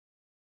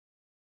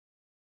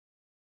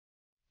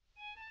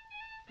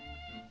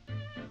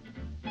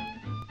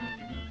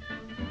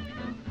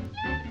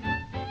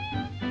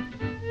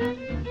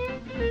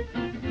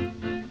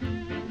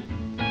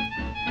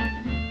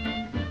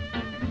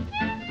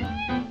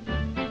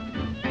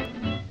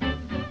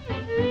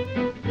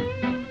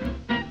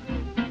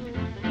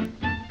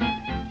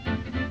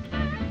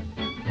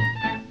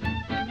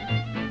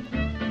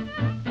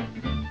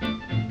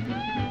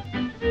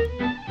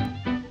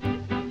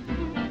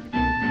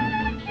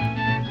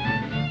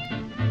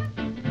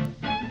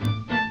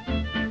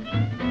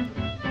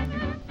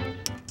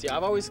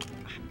I've always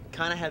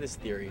kind of had this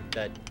theory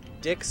that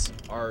dicks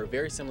are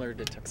very similar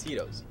to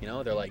tuxedos. You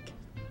know, they're like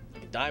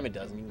a dime a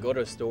dozen. You can go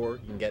to a store,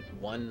 you can get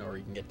one, or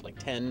you can get like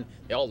 10.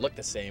 They all look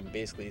the same,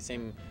 basically the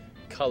same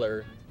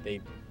color.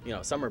 They, you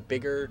know, some are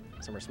bigger,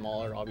 some are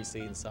smaller,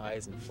 obviously in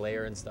size and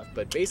flare and stuff.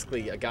 But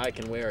basically, a guy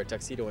can wear a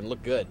tuxedo and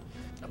look good.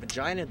 A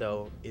vagina,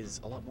 though, is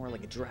a lot more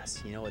like a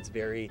dress. You know, it's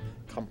very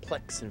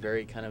complex and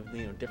very kind of,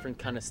 you know, different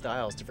kind of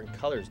styles, different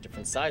colors,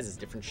 different sizes,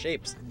 different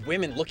shapes.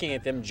 Women looking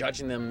at them,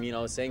 judging them, you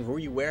know, saying, who are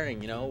you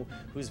wearing? You know,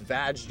 whose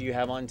vag do you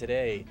have on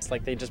today? It's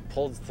like they just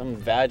pulled some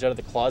vag out of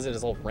the closet.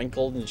 It's all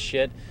wrinkled and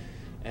shit.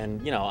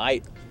 And, you know,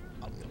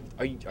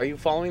 are you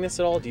following this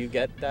at all? Do you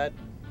get that?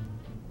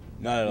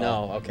 Not at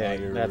all. No, okay.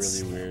 No, you're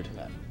that's really weird.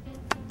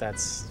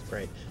 That's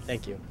great.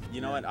 Thank you.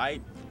 You know what?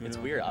 It's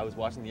weird. I was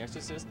watching The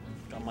Exorcist,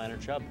 got minor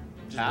chub.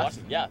 Just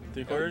watching, yeah.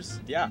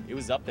 3/4? Yeah, it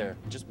was up there.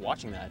 Just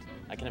watching that,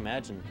 I can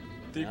imagine.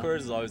 3/4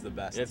 is always the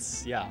best.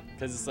 It's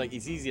because it's like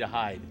it's easy to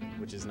hide,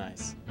 which is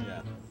nice.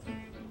 Yeah.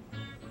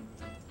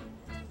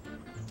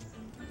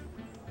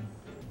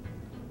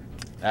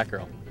 That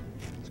girl,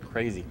 it's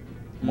crazy.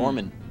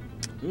 Mormon.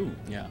 Ooh.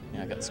 Yeah,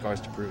 I got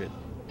scars to prove it.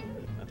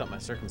 I thought my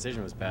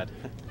circumcision was bad.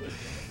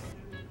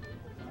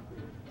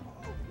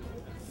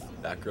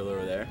 That girl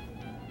over there,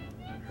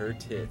 her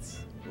tits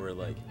were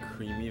like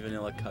creamy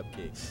vanilla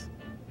cupcakes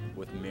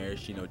with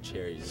maraschino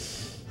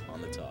cherries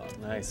on the top.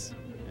 Nice.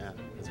 Yeah.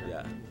 Those are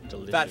Yeah.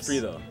 delicious. Fat free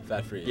though.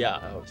 Fat free. Yeah.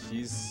 Oh,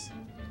 she's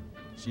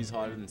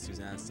hotter than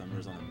Suzanne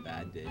Summers on a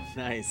bad day.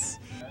 Nice.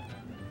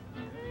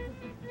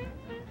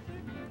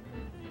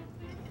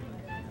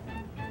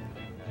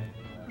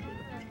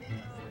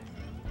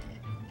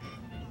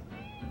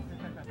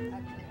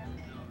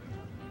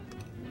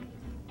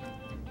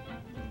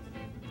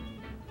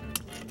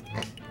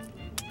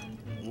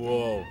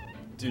 Whoa,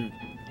 dude,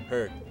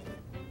 her.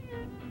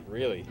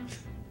 Really?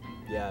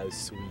 Yeah, it was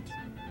sweet.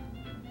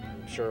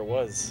 I'm sure it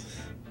was.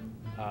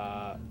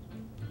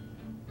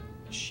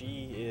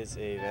 She is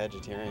a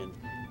vegetarian.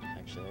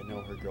 Actually, I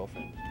know her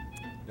girlfriend.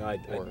 No,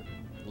 Or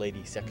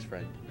lady sex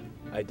friend.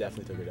 I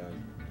definitely took her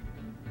down.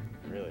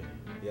 Really?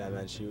 Yeah,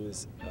 man, she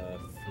was a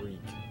freak.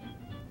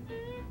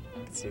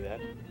 I can see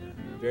that.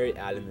 Very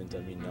adamant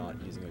on me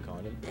not using a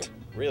condom.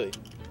 Really?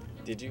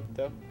 Did you,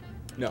 though?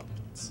 No.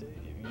 It's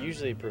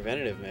usually a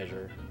preventative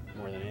measure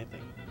more than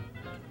anything.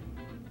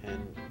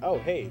 And, oh,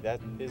 hey,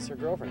 that is her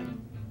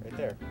girlfriend right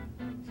there.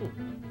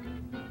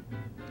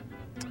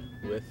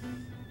 With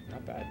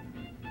Not bad.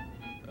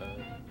 a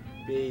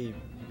baby.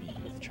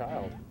 With a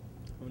child.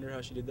 I wonder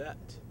how she did that.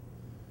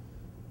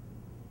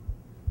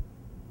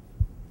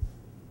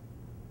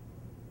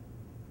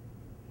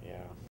 Yeah.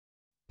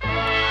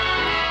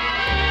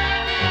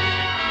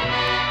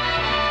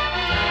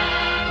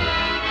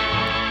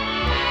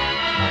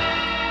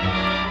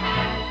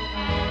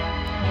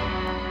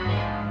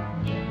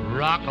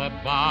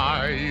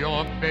 Rock-a-bye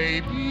your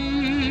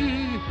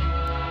baby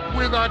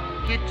with a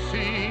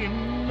Dixie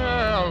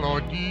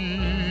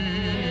melody.